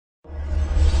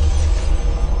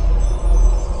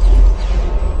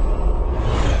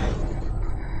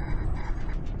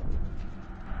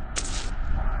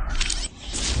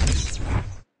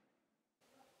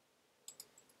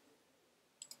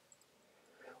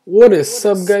What is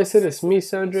up, guys? It is me,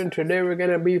 Sandro, and today we're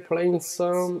gonna be playing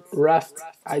some Raft.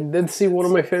 I did see one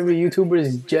of my favorite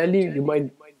YouTubers, Jelly. You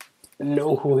might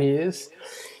know who he is.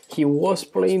 He was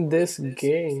playing this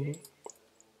game,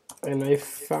 and I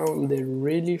found it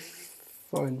really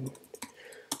fun.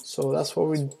 So that's what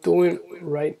we're doing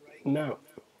right now.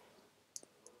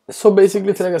 So basically,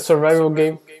 it's like a survival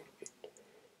game.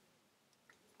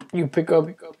 You pick up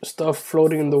stuff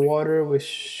floating in the water, which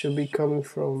should be coming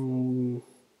from.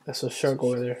 That's a shark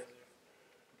over there.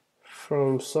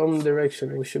 From some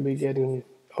direction we should be getting.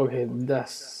 Okay,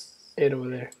 that's it over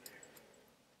there.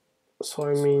 So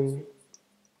I mean,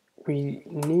 we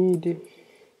need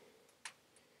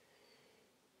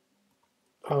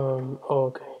oh,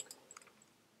 okay,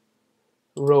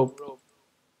 rope.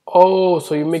 Oh,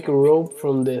 so you make a rope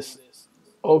from this.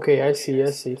 Okay, I see.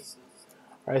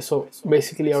 All right, so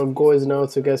basically our goal is now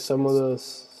to get some of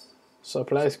those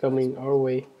supplies coming our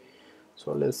way.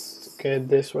 So let's get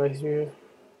this right here.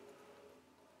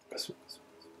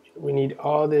 We need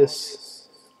all this.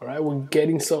 All right, we're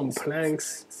getting some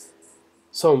planks,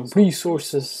 some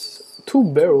resources, 2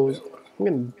 barrels. I'm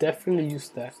gonna definitely use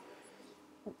that.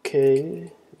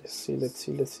 Okay, let's see. Let's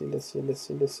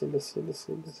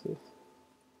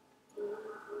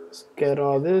get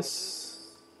all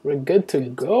this. We're good to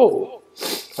go.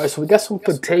 Alright, so we got some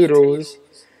potatoes,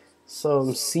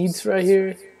 some seeds right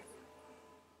here.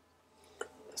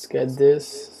 Let's get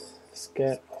this. Let's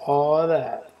get all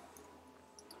that.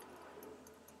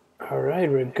 Alright,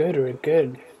 we're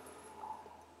good.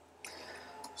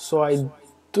 So I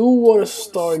do want to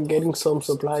start getting some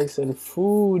supplies and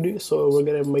food, so we're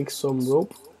gonna make some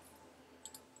rope.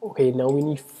 Okay, now we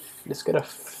need, let's get a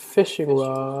fishing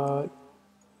rod.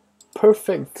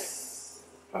 Perfect.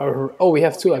 Oh, we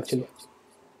have 2 actually.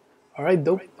 All right,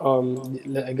 dope.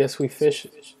 I guess we fish.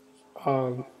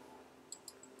 Um,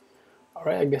 all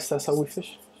right, I guess that's how we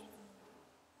fish.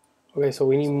 Okay, so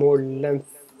we need more length.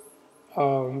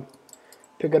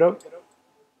 Pick it up.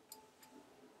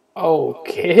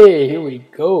 Okay, here we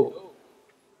go.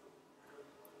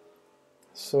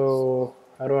 So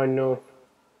how do I know?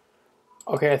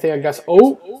 Okay, I think I got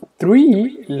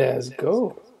 3. Let's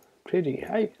go. Pretty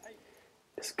hype.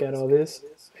 Let's get all this.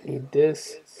 I need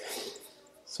this.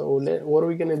 So what are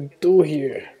we gonna do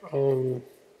here?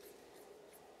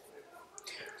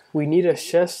 We need a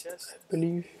chest, I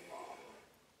believe,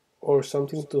 or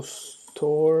something to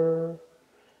store.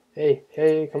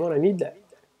 Hey, come on, I need that.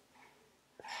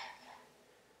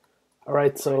 All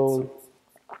right, so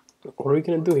what are we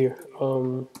gonna do here?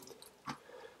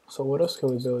 So what else can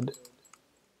we build?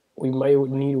 We might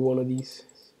need one of these.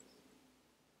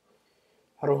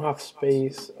 I don't have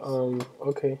space.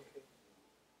 Okay.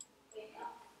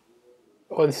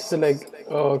 Oh, this is like.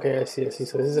 Oh, okay, I see.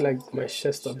 So this is like my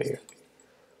chest up here.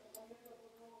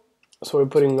 So we're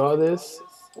putting all this.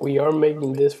 We are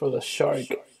making this for the shark.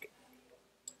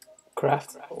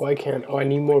 Craft. Oh, I can't. Oh, I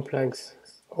need more planks.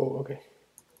 Oh, okay.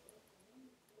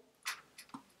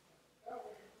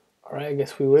 All right, I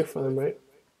guess we wait for them, right?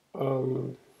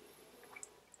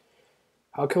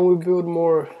 How can we build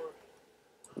more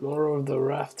of the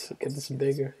raft to get this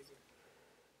bigger?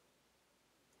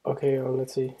 Okay,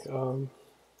 let's see.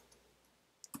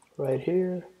 Right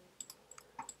here.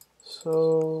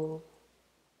 So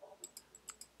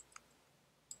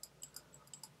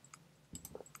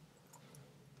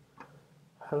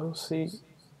I don't see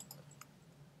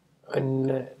a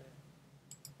net.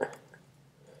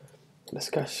 Let's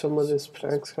catch some of these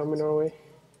planks coming our way.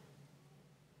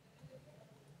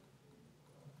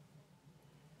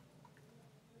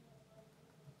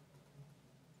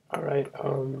 All right.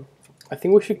 I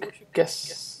think we should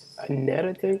guess a net.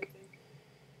 I think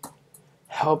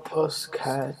help us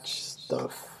catch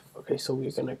stuff. Okay, so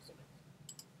we're gonna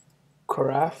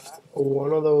craft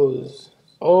one of those.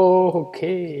 Oh,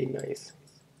 okay, nice.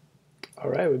 All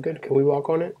right, we're good. Can we walk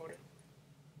on it?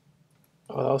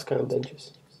 Oh, that was kind of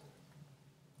dangerous.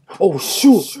 Oh,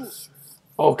 shoot!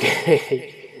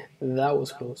 Okay, that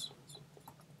was close.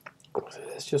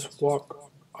 Let's just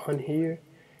walk on here,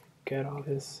 get all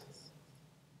this.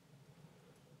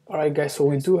 All right, guys, so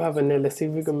we do have a net. Let's see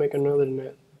if we can make another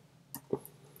net.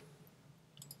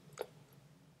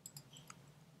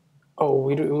 Oh,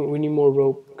 we need more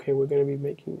rope. Okay, we're gonna be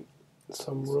making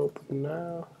some rope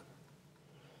now.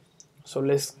 So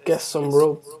let's get some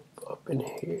rope up in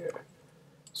here.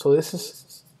 So this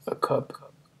is a cup.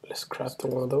 Let's craft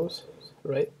one of those,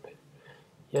 right?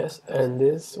 Yes, and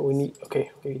this we need.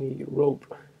 Okay, we need rope.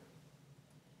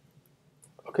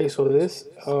 Okay, so this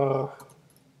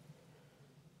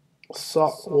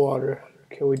salt water.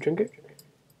 Can we drink it?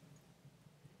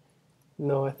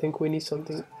 No, I think we need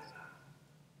something.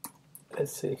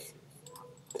 Let's see.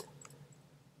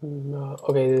 No.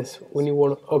 Okay, this we need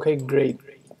one. Okay, great.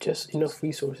 Just enough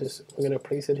resources. We're gonna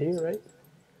place it here, right?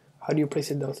 How do you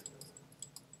place it down?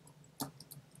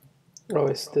 Oh,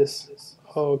 it's this.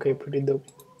 Oh, okay, pretty dope.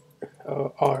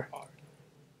 R.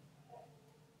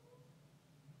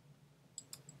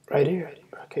 Right here.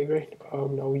 Okay, great.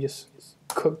 Now we just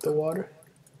cook the water,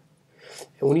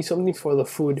 and we need something for the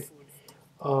food.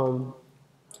 Um,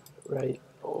 right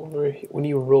over here. We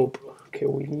need rope. Okay,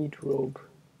 we need rope.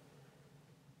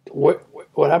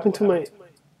 What happened to my?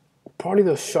 Probably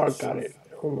the shark got it.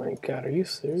 Oh my god, are you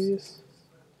serious?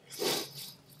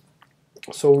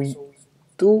 So we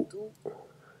do.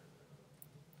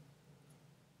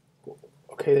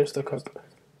 Okay, there's the cup.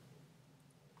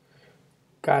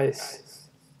 Guys,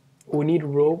 we need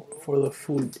rope for the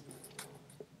food.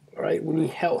 Alright, we need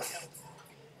health.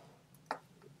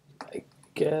 I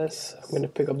guess I'm gonna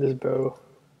pick up this barrel.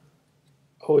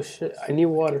 Oh shit, I need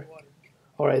water.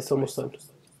 Alright, it's almost done.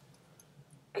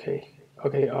 Okay,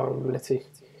 okay, let's see.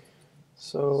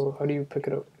 So, how do you pick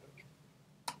it up?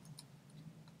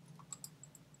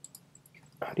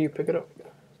 How do you pick it up?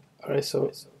 Alright,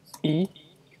 so E,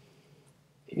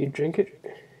 you drink it.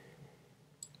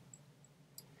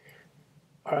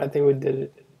 Alright, I think we did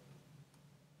it.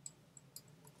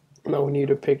 Now we need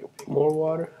to pick more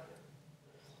water.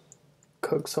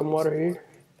 Cook some water here.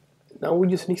 Now we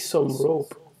just need some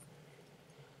rope.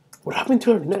 What happened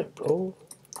to our net, bro?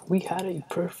 We had a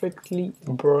perfectly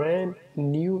brand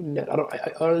new net. All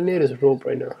I need is rope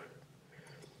right now.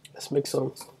 Let's make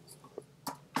some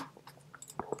right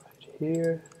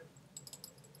here.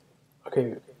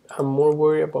 Okay, I'm more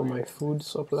worried about my food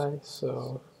supply,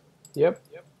 so yep.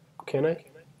 Can I?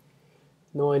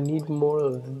 No, I need more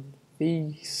of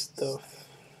these stuff.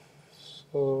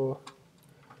 So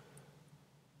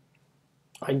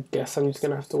I guess I'm just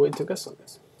gonna have to wait to get some.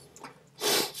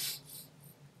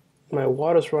 My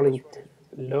water's running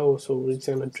low, so we're just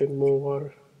gonna drink more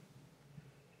water.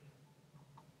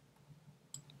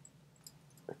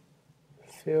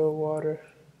 Fill water.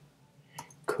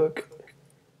 Cook.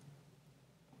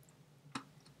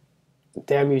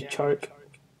 Damn you, shark.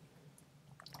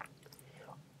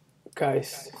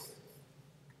 Guys,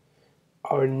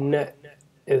 our net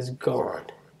is gone.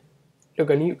 Look,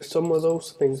 I need some of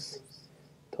those things.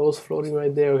 Those floating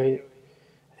right there. Okay,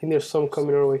 I think there's some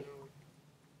coming our way.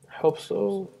 I hope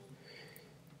so.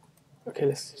 Okay,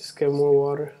 let's just get more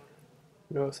water.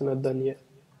 No, it's not done yet.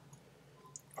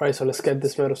 Alright, so let's get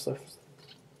this metal stuff.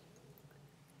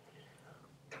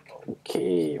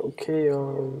 Okay, okay,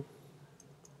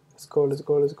 let's go, let's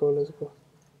go, let's go, let's go.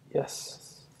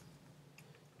 Yes.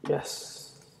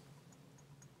 Yes.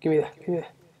 Give me that, give me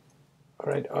that.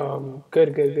 Alright,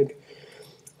 good, good, good.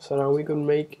 So now we can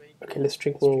make, okay, let's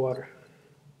drink more water.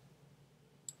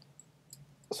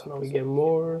 So now we get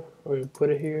more, we put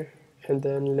it here, and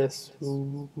then let's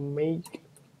make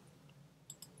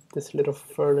this little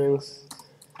furnace,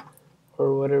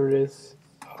 or whatever it is.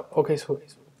 Okay, so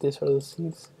these are the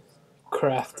seeds.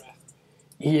 Craft.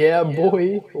 Yeah,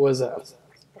 boy, what's up?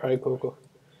 Alright, cool, cool.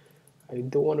 I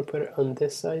do want to put it on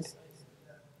this side.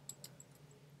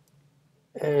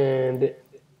 And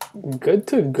good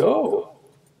to go.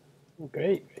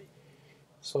 Great.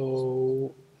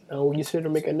 So now we use it to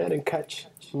make a net and catch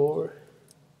more.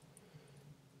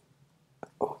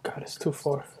 Oh god, it's too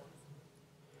far.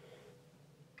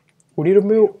 We need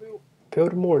to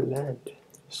build more land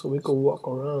so we can walk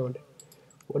around.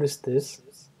 What is this?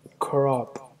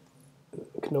 Crop.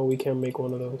 No, we can't make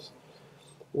one of those.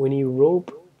 We need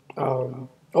rope. Oh,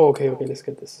 okay, okay, let's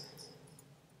get this.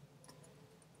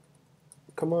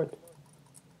 Come on.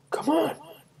 Come on.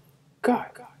 God.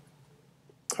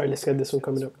 Alright, let's get this one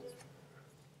coming up.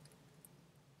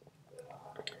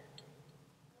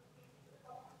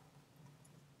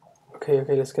 Okay,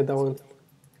 okay, let's get that one.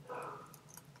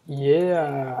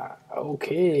 Yeah,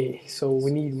 okay. So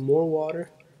we need more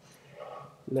water.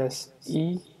 Let's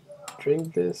eat,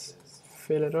 drink this,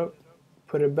 fill it up,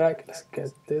 put it back. Let's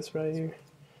get this right here.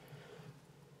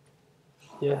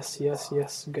 Yes, yes,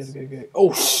 yes. Good, good, good.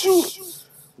 Oh, shoot!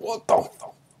 What the?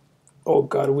 Oh,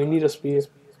 God, we need a spear.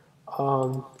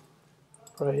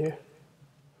 Right here.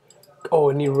 Oh,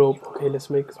 I need rope. Okay, let's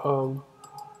make,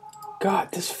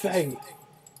 God, this fag.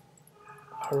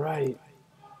 Alright.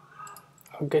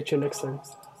 I'll get you next time.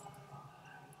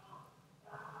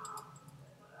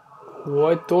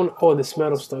 What don't, oh, this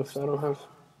metal stuff. I don't have,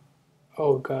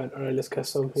 oh, God. Alright, let's get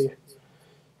some here.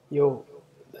 Yo,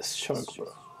 this shark, bro.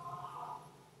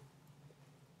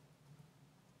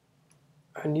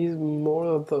 I need more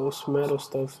of those metal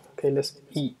stuff. Okay, let's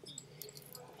eat.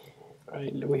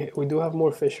 Alright, we do have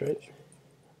more fish, right?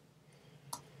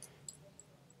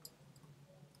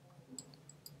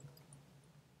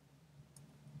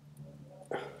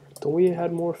 Don't we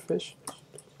had more fish?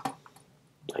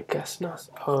 I guess not.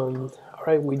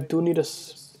 Alright, we do need a.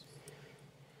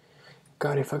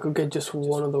 God, if I could get just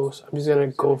one of those, I'm just gonna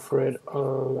go for it.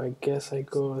 I guess I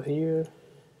go here.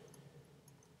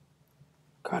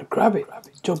 God, grab it!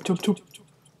 Jump, jump, jump!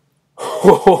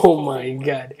 Oh my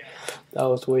god, that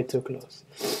was way too close.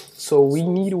 So we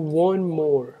need one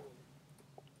more.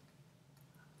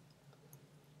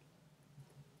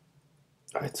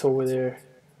 It's over there.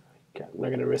 God, I'm not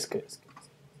gonna risk it,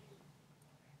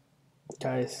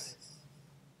 guys.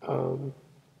 Um,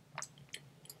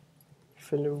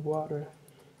 fill it with water.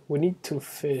 We need to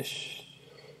fish.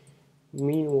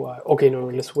 Meanwhile, okay, no,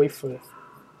 let's wait for it.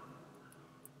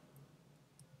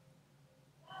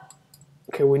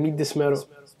 Okay, we need this metal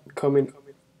coming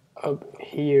up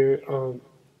here.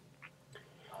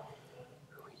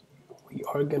 We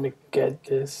are gonna get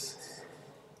this.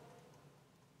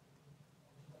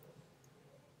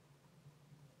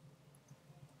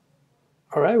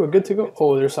 All right, we're good to go.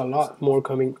 Oh, there's a lot more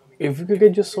coming. If we could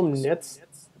get just some nets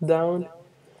down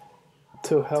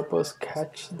to help us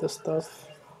catch the stuff.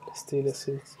 Let's see, let's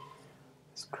see.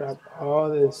 Let's grab all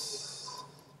this.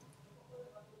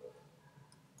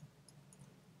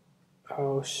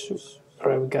 Oh shoot. All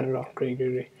right, we got it all. Great,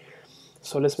 great, great.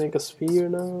 So let's make a sphere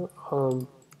now.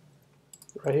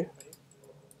 Right here.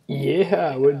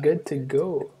 Yeah, we're good to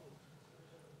go.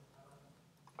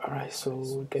 All right, so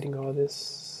we're getting all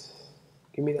this.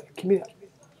 Give me that. Give me that.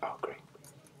 Oh, great.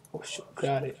 Oh shoot,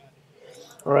 got it.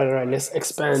 All right. Let's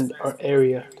expand our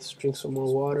area. Let's drink some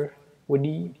more water. We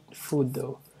need food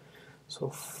though,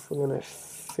 so we're gonna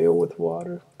fill with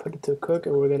water, put it to cook,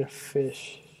 and we're gonna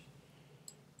fish.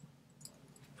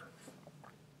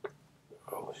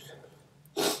 Oh,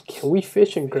 can we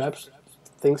fish and grab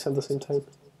things at the same time?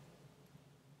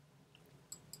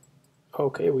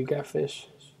 Okay, we got fish.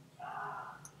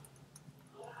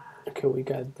 Okay, we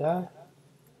got that.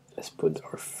 Let's put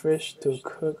our fish to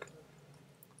cook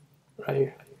right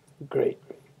here. Great.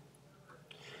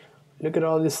 Look at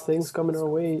all these things coming our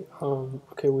way.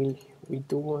 Okay, we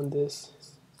do want this.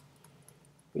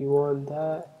 We want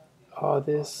that. All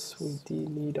this. We do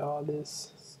need all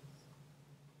this.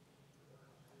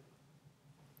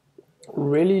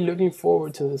 Really looking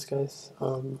forward to this, guys.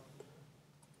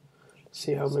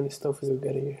 See how many stuff we will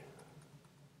get here.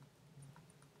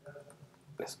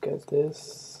 Let's get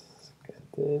this. Let's get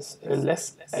this, and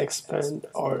let's expand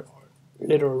our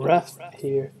little raft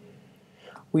here.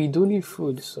 We do need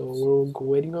food, so we're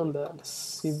waiting on that. Let's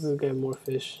see if we'll get more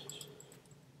fish.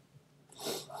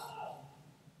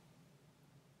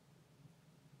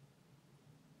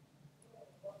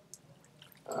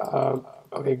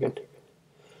 Okay, good.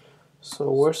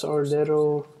 So where's our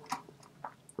little?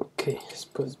 Okay, let's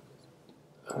put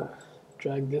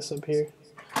drag this up here,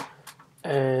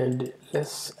 and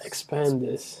let's expand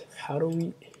this. How do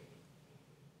we?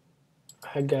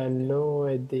 I got no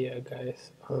idea,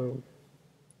 guys.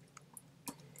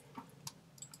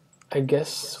 I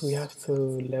guess we have to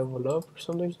level up or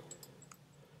something.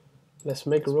 Let's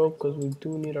make a rope because we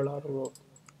do need a lot of rope.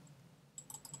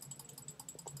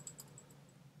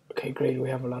 Okay, great. We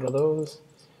have a lot of those.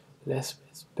 Let's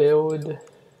build.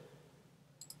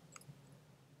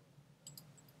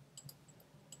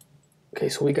 Okay,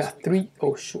 so we got three.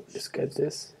 Oh shoot, let's get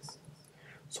this.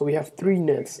 So we have three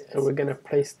nets, and we're gonna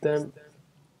place them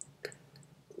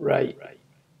right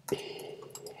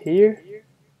here,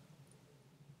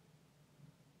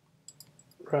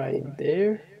 right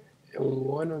there, and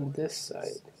one on this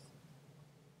side.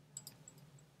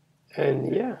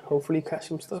 And yeah, hopefully catch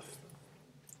some stuff.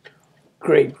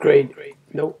 Great, great.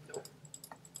 Nope.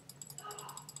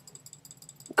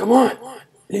 Come on,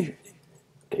 leave.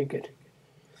 Okay, good.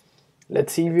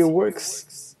 Let's see if it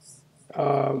works.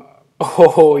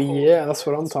 Oh yeah, that's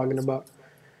what I'm talking about.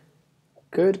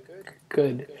 Good,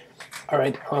 good. All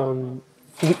right.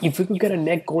 If we could get a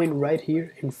net going right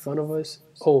here in front of us.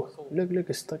 Oh, look,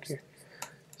 it's stuck here.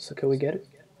 So can we get it?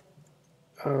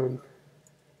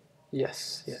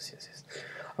 Yes.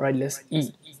 All right, let's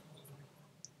eat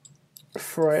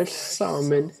fresh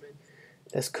salmon.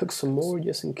 Let's cook some more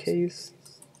just in case.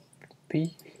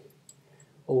 B.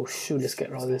 Oh shoot, let's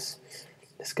get all this.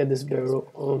 Let's get this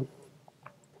barrel on.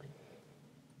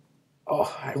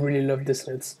 Oh, I really love this.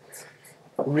 It's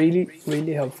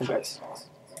really helpful, guys.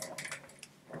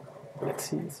 Let's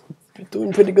see. We're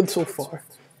doing pretty good so far.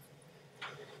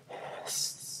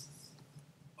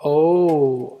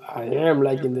 Oh, I am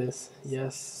liking this.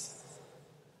 Yes.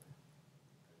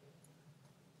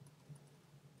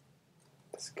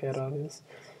 Let's get all this.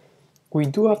 We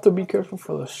do have to be careful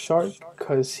for the shark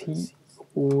because he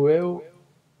will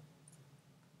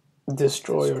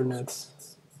destroy our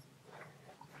nets.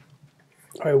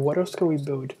 Alright, what else can we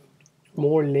build?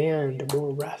 More land,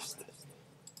 more rafts.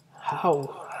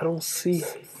 How? I don't see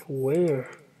where.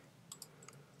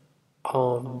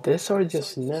 These are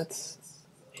just nets.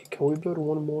 Can we build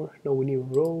one more? No, we need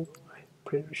rope. I'm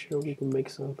pretty sure we can make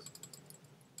some.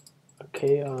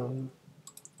 Okay,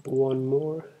 one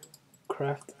more.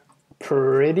 Craft.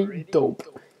 Pretty dope.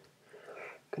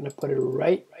 Gonna put it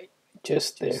right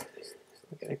just there.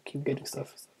 We gotta keep getting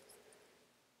stuff.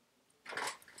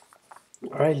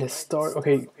 Alright, let's start.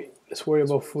 Okay, let's worry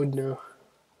about food now.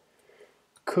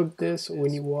 Cook this. We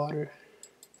need water.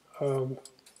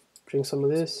 Drink some of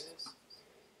this.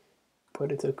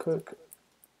 Put it to cook.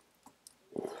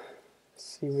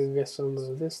 See if we can get some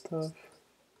of this stuff.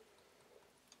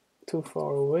 Too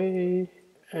far away.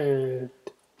 And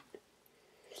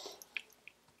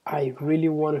I really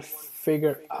want to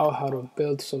figure out how to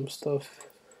build some stuff.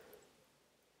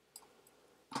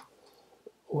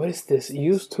 What is this?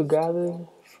 Used to gather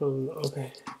from.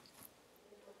 Okay.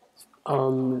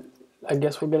 I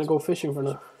guess we're gonna go fishing for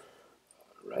now.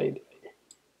 Right.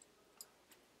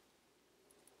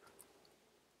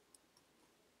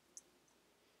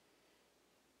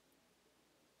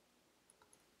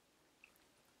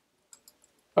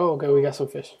 Oh, okay, we got some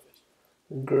fish.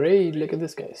 Great, look at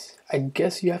this, guys. I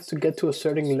guess you have to get to a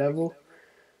certain level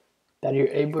that you're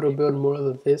able to build more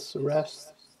of this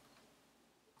rafts.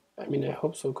 I mean, I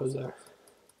hope so, because let's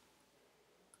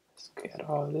get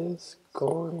all this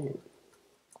going.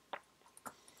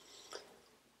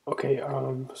 Okay,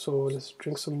 so let's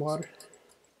drink some water.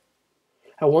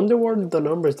 I wonder what the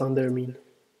numbers down there mean.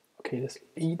 Okay, let's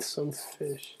eat some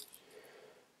fish.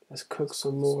 Let's cook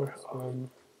some more.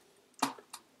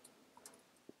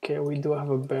 Okay, we do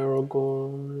have a barrel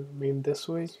going, I mean, this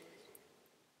way.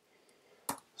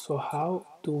 So how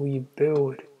do we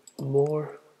build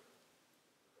more?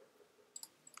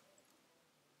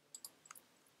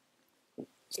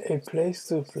 A place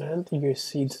to plant your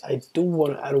seeds. I do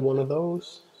want to add one of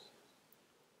those.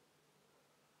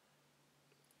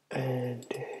 And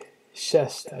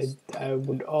chest. I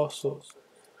would also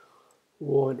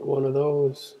want one of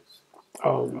those.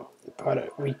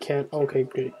 But we can't. Okay,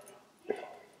 great.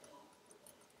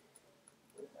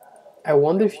 I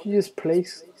wonder if you just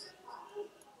place.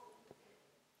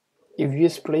 If you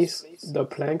just place the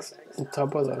planks on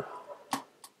top of the.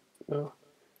 No.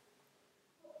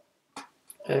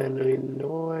 And I mean,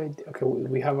 no idea. Okay,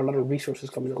 we have a lot of resources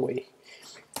coming our way.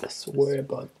 Let's worry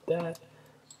about that.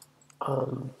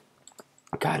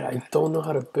 God, I don't know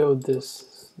how to build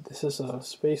this. This is a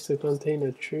space to contain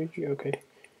a tree. Okay.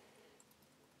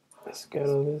 Let's get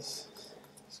all this.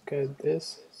 Let's get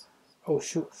this. Oh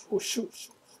shoot! Oh shoot!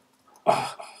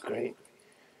 Ah, great.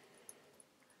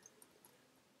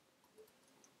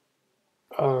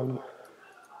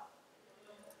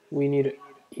 We need to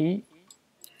eat,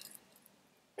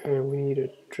 and we need to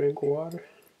drink water.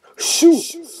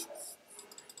 Shoot!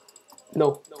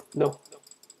 No! No!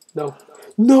 No!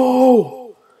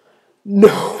 No!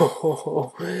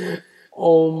 No!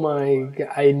 Oh my god!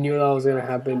 I knew that was gonna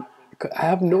happen. I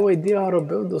have no idea how to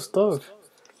build the stuff.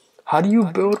 How do you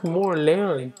build more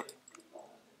land?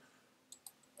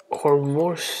 Or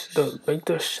more, make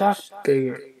the shaft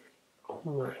bigger. Oh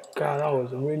my god, that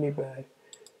was really bad.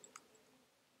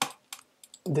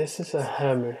 This is a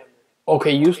hammer.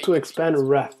 Okay, used to expand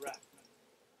raft.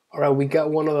 Alright, we got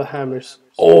one of the hammers.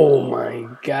 Oh my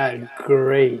god,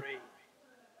 great.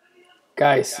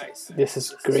 Guys, this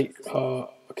is great.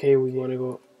 Okay, we want to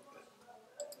go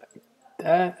like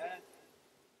that.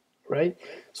 Right?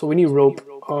 So we need rope.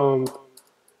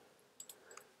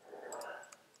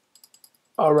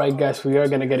 Alright guys, we are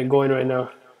gonna get it going right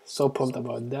now. So pumped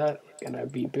about that. We're gonna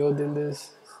be building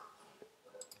this.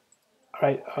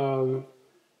 Alright,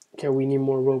 okay, we need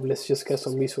more rope. Let's just get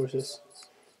some resources.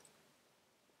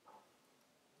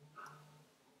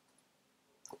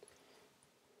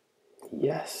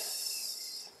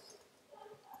 Yes.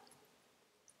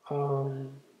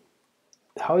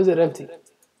 How is it empty?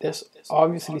 There's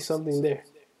obviously something there.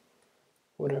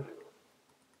 Whatever.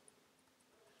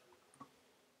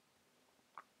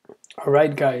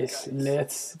 Alright guys,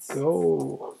 let's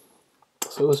go.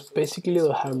 So it was basically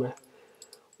the hammer.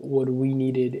 What we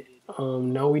needed.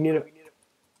 Now we need to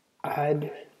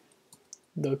add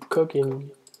the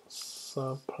cooking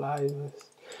supplies.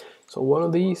 So one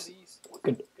of these, we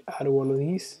could add one of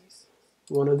these.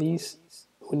 One of these,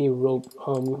 we need rope.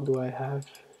 Do I have?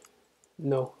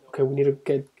 No. Okay, we need to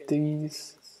get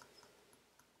these.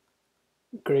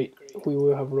 Great, we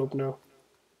will have rope now.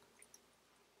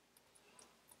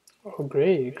 Oh,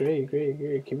 great, great, great,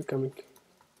 great. Keep it coming.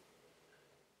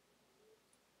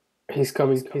 He's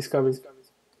coming, he's coming.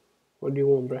 What do you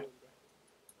want, bruh?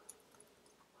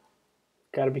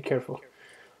 Gotta be careful.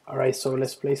 All right, so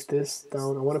let's place this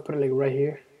down. I want to put it like right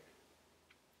here.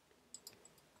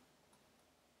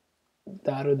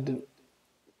 That'll do.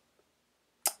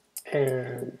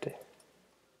 And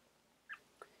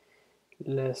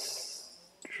let's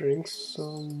drink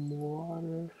some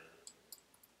water.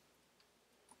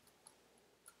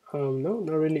 No,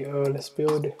 not really. Let's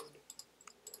build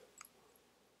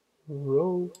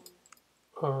rope.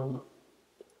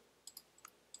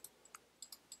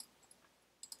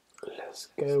 Let's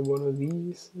get one of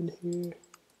these in here.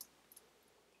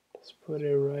 Let's put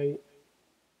it right.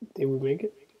 Did we make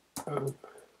it?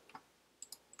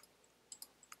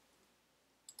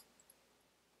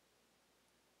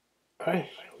 Alright,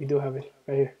 we do have it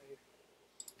right here.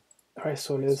 Alright,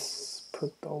 so let's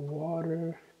put the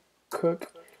water,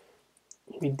 cook.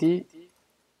 We do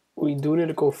need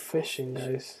to go fishing,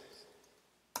 guys.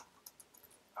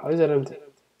 How is that empty?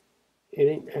 It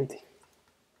ain't empty.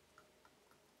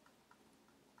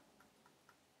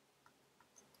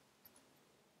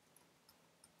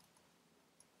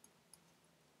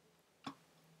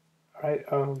 Alright,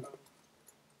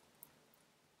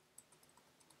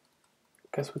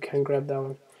 guess we can grab that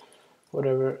one.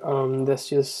 Whatever. Let's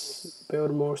just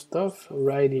build more stuff.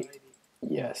 Righty.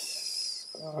 Yes.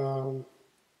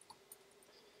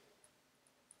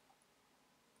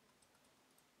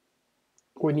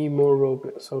 We need more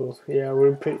rope. So yeah,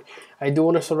 we're pretty. I do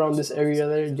want to surround this area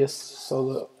there just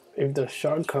so that if the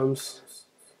shark comes,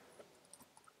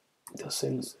 it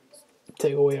doesn't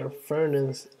take away our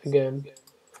furnace again.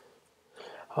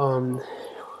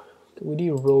 We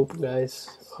need rope, guys.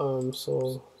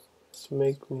 So let's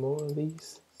make more of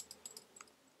these.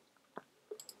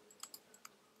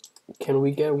 Can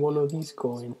we get one of these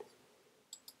going?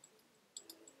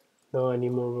 No, I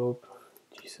need more rope.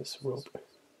 Jesus, rope.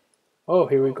 Oh,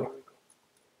 here we go.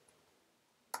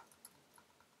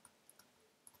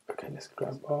 Okay, let's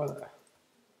grab all that.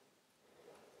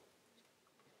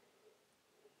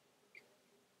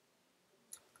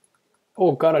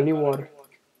 Oh God, I need water.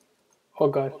 Oh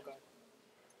God,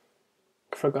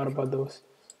 forgot about those.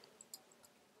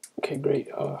 Okay, great.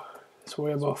 Let's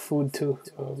worry about food too.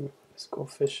 Let's go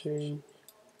fishing.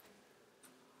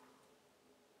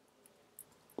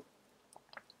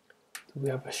 We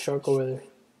have a shark over there.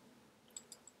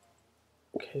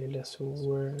 Okay, let's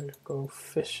go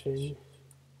fishing.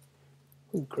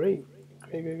 Oh, great.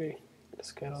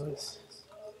 Let's get all this.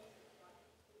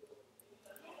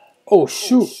 Oh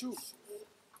shoot!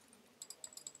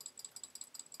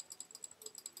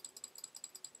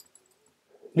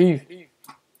 Leave.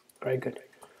 Alright, good.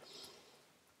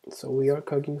 So we are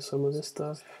cooking some of this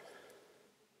stuff.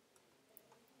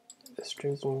 Let's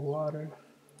drink more water.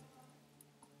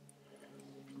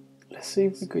 Let's see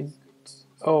if we could.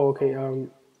 Oh, okay.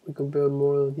 We could build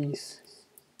more of these.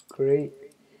 Great.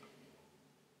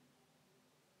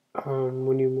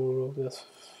 We need more rope. Let's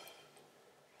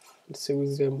see if we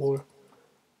can get more.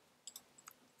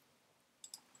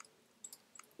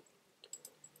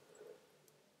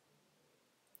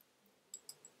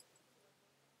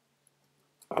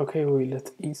 Okay,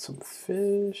 let's eat some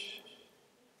fish.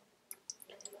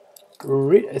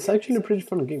 It's actually a pretty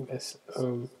fun game, guys.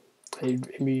 I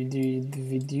mean, do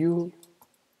you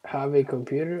have a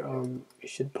computer? You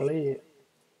should play it.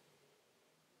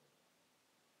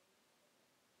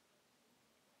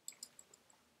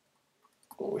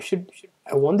 We should.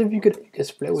 I wonder if you could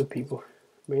just play with people.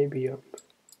 Maybe.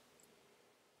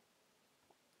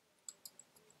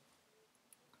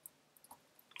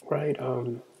 Right.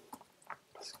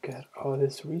 Let's get all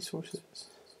these resources.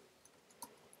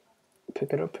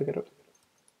 Pick it up.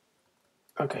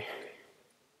 Okay.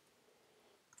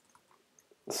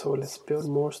 So let's build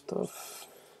more stuff.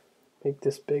 Make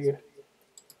this bigger.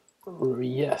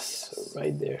 Yes,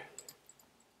 right there.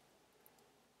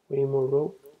 We need more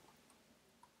rope.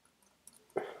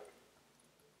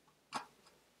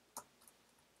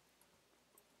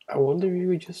 I wonder if you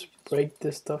would just break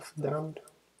this stuff down.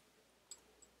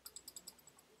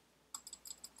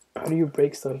 How do you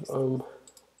break stuff?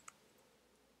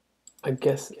 I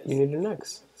guess you need an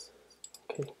axe.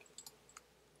 Okay.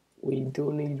 We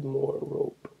do need more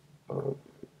rope.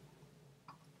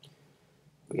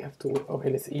 We have to. Okay,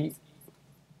 let's eat.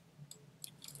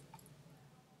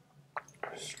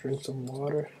 Let's drink some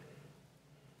water.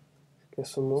 Get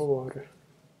some more water.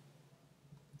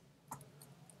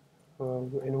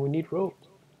 And we need rope.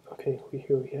 Okay,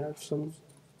 here we have some.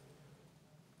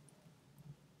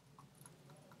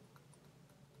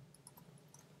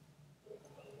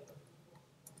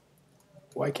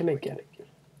 Why can't I get it?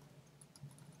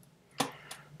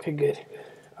 Okay, good.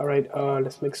 All right,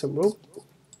 let's make some rope.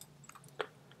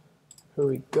 Here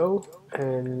we go.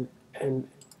 And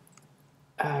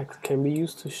axe can be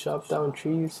used to chop down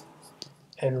trees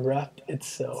and raft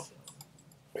itself.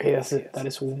 Okay, that's it. That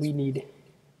is what we need.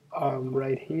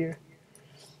 Right here.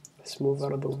 Let's move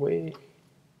out of the way.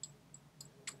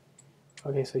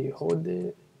 Okay, so you hold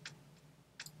it.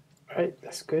 Alright,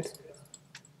 that's good.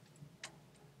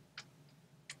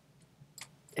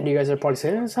 And you guys are probably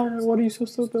saying, what are you so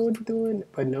stupid? What are you doing?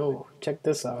 But no, check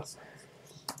this out.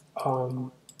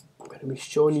 I'm gonna be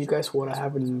showing you guys what I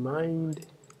have in mind.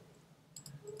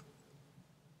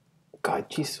 God,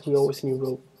 Jesus, we always need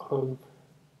rope.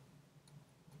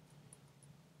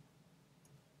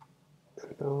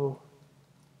 No.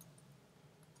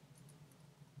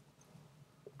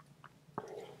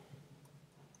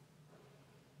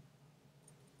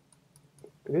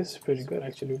 This is pretty good,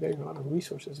 actually. We're getting a lot of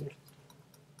resources here.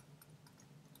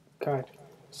 God,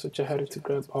 such a headache to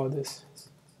grab all this.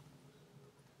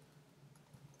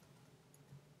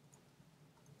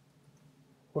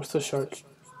 What's the shark?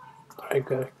 Alright,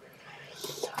 good.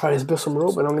 Alright, let's build some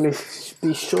rope, and I'm gonna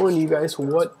be showing you guys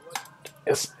what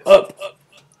is up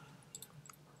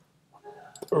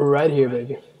right here,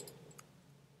 baby.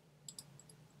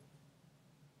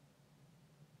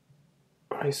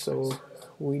 Alright, so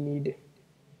we need.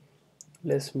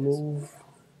 Let's move.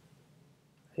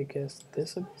 I guess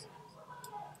this.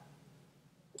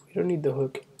 We don't need the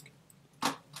hook.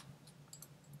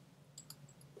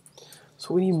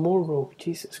 So we need more rope.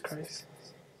 Jesus Christ.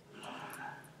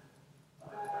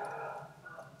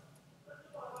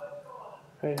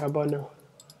 Alright, how about now?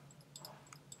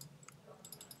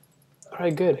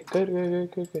 Alright, good.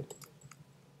 Good.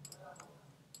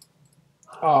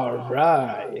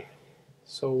 Alright.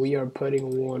 So we are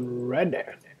putting one right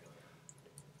there.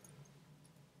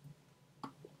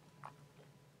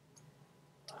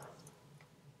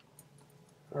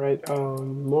 Alright,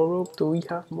 more rope. Do we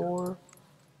have more?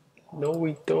 No,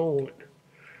 we don't.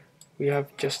 We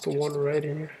have just one right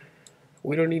here.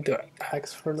 We don't need the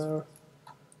axe for now.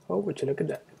 Oh, would you look at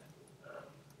that?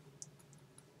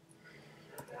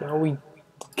 Now we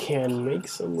can make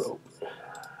some rope.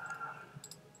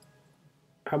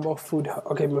 How about food?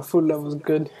 Okay, my food level is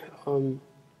good.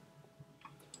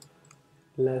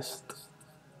 Let's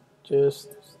just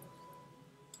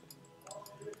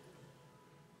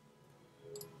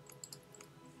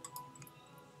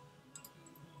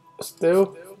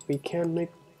still we can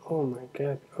make. Oh my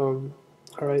god. All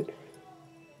right.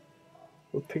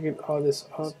 We're picking all this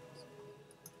up.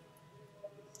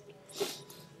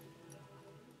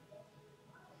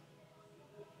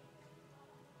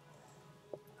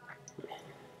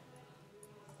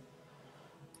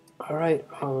 All right.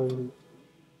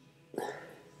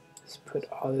 Let's put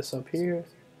all this up here.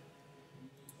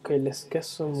 Okay, let's get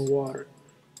some water.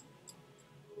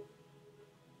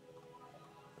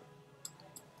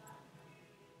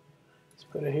 Let's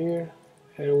put it here,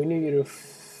 and we need to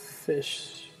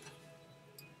fish.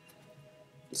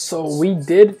 So we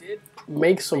did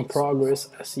make some progress,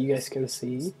 as you guys can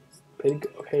see. Pretty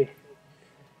good. Okay,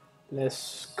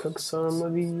 let's cook some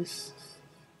of these.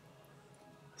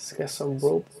 Let's get some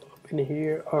rope up in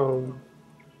here.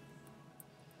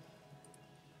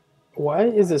 Why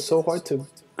is it so hard to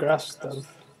grasp stuff?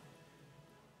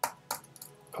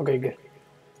 Okay, good.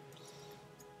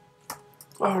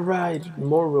 All right,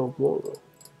 more rope, more rope.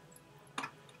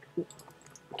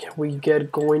 Can we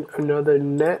get going another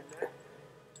net?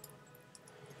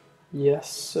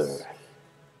 Yes, sir.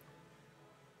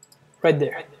 Right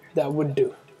there. That would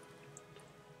do.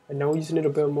 And now we just need to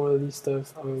build more of these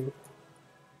stuff.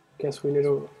 Guess we need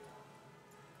to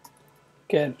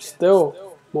get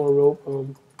still more rope.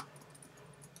 I'm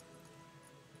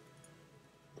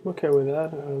okay with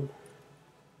that.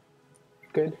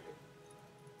 Good.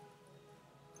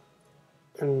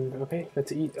 And okay,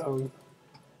 let's eat.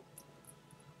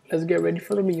 Let's get ready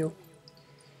for the meal.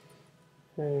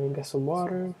 And get some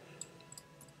water.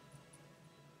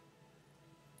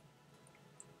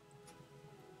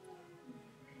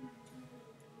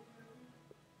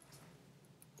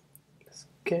 Let's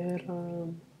get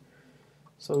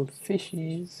some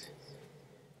fishies.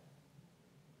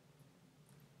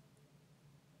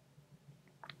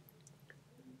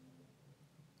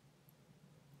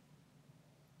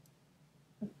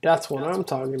 That's what I'm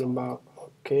talking about.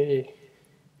 Okay.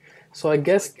 So I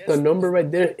guess the number right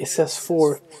there, it says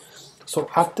 4. So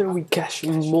after we catch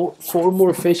 4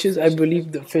 more fishes, I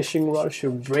believe the fishing rod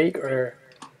should break or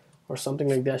something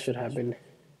like that should happen.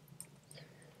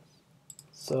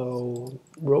 So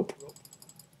rope.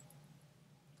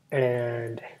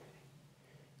 And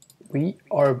we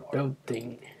are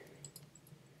building.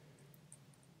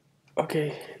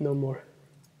 Okay, no more.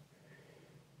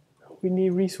 We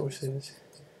need resources.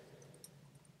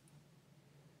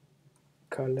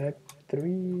 Collect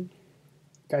 3.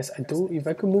 Guys, if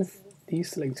I could move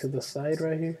these like to the side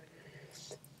right here,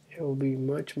 it will be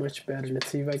much better. Let's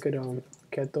see if I could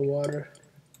get the water.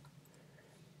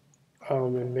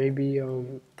 And maybe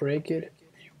break it.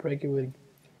 Break it with,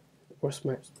 where's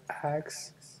my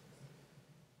axe?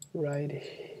 Right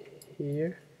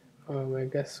here. I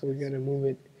guess we're gonna move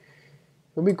it.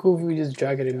 It'll be cool if we just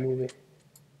drag it and move it.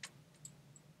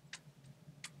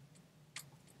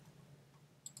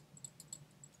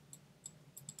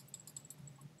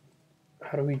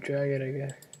 How do we drag it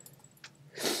again?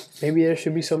 Maybe there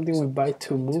should be something we buy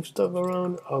to move stuff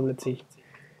around. Let's see.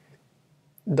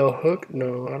 The hook?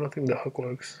 No, I don't think the hook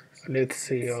works. Let's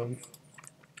see.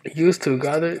 Used to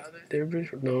gather debris?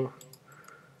 No.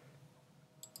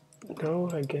 No,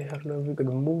 I don't know if we could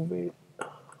move it.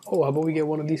 Oh, how about we get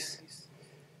one of these?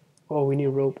 Oh, we need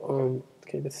rope.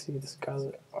 Okay, let's see. Let's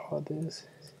gather all this.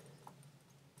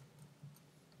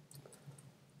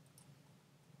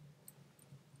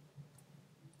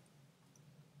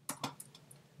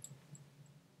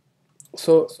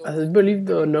 So I believe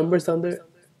the numbers down there.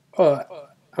 Oh,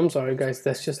 I'm sorry, guys.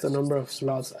 That's just the number of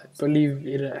slots. I believe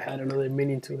it had another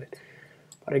meaning to it,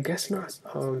 but I guess not.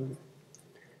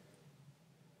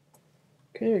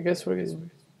 Okay, I guess we're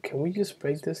gonna. Can we just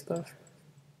break this stuff?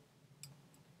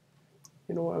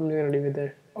 You know what? I'm gonna leave it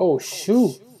there. Oh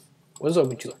shoot! What's up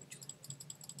with you?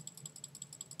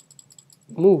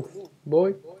 Move,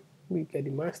 boy. We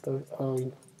getting my stuff.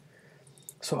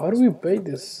 So how do we break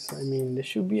this? I mean, there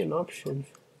should be an option.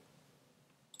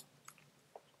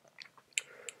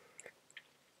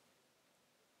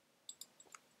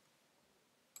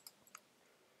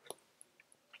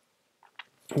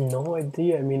 No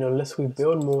idea. I mean, unless we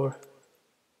build more.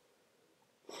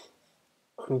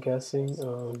 I'm guessing.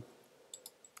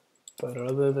 But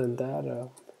other than that,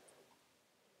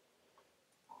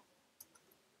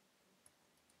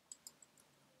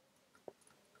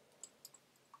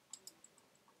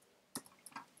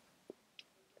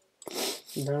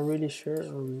 not really sure.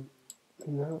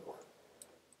 No.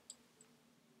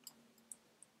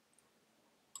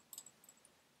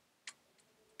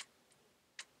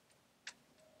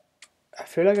 I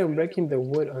feel like I'm breaking the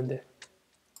wood on there.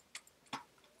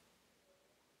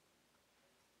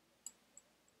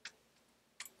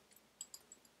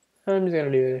 I'm just gonna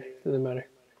leave it there. Doesn't matter.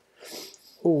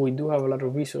 Oh, we do have a lot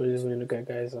of resources when you look at,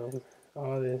 guys.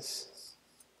 All this.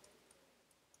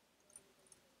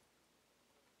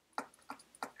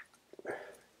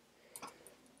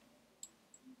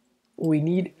 We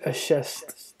need a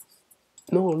chest.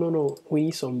 No. We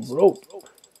need some rope.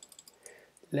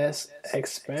 Let's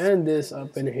expand this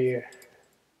up in here.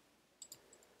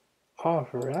 All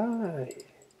right.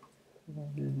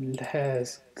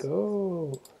 Let's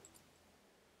go.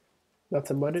 That's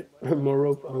about it. More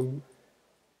rope.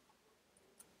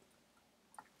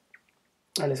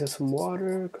 Let's get some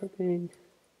water cooking.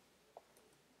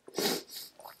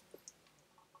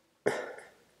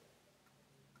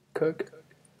 Cook.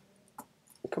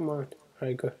 Come on.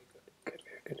 Alright, good.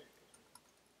 Good.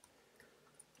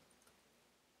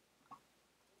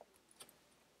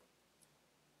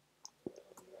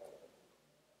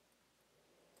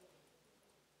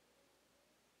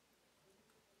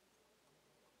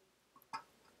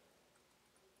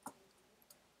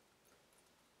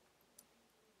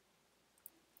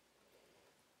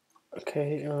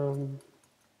 Okay,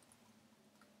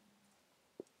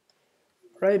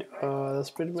 right, that's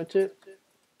pretty much it.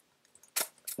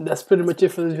 That's pretty much it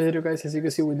for this video, guys. As you can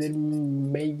see, we did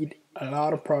made a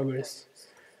lot of progress.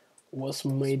 Was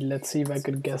made. Let's see if I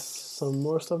could guess some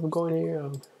more stuff going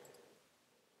here.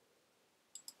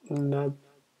 Not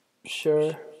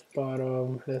sure, but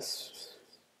let's.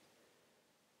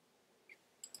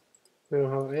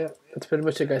 Yeah, that's pretty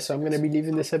much it, guys. So I'm gonna be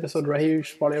leaving this episode right here.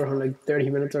 It's probably around like 30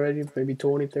 minutes already, maybe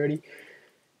 20, 30.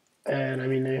 And I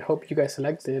mean, I hope you guys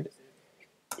liked it.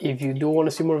 If you do want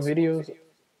to see more videos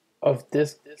of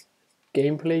this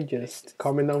gameplay, just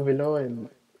comment down below and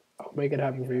I'll make it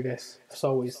happen for you guys. As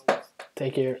always,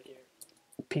 take care.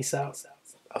 Peace out.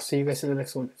 I'll see you guys in the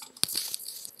next one.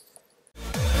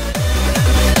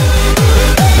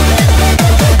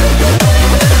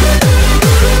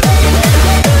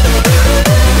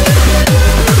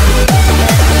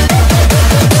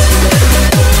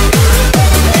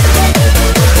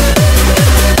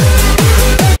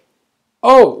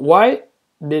 Oh, why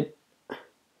did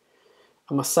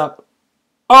I'm a suck?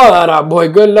 Oh, that boy.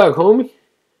 Good luck, homie.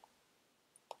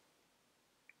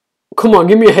 Come on,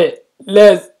 give me a hit.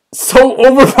 Let's. So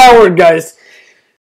overpowered, guys.